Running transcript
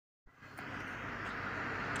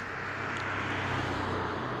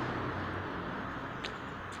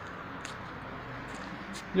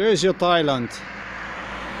Here is your Thailand.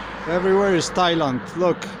 Everywhere is Thailand.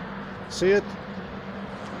 Look, see it?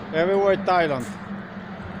 Everywhere Thailand.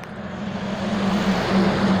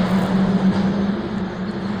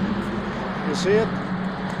 You see it?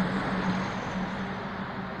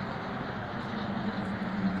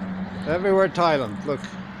 Everywhere Thailand. Look.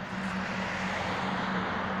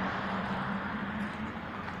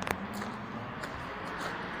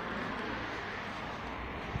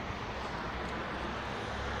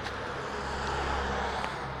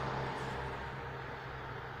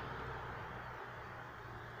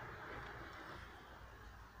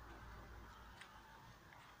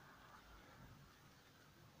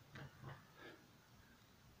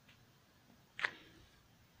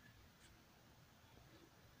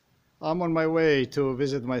 I'm on my way to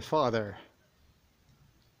visit my father.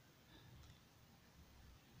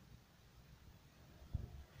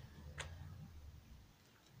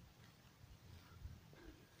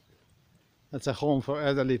 That's a home for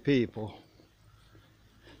elderly people.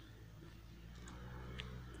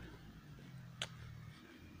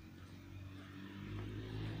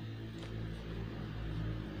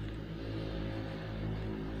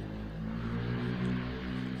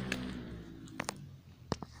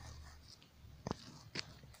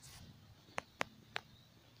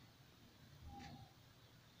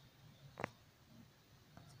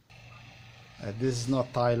 This is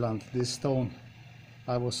not Thailand. This stone,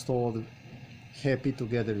 I was told, happy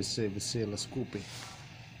together is Visela Skupi.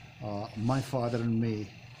 My father and me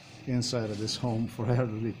inside of this home for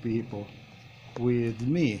elderly people, with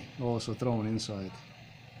me also thrown inside.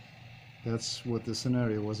 That's what the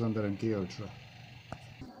scenario was under Antiochia.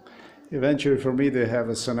 Eventually for me they have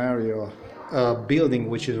a scenario, a building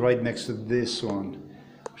which is right next to this one,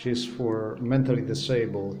 which is for mentally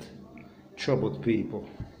disabled, troubled people.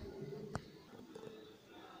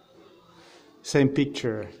 Same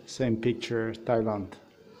picture, Thailand.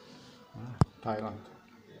 Thailand.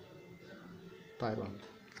 Thailand.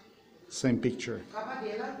 Same picture.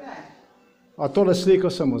 A tole sliko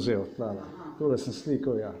sam uzeo, Klara. Tole sam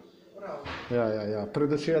sliko ja. Ja.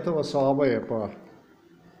 Pred očetova soba je pa,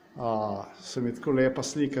 se mi tako lepa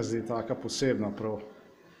slika zdi, taka posebna prav.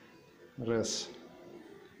 Res.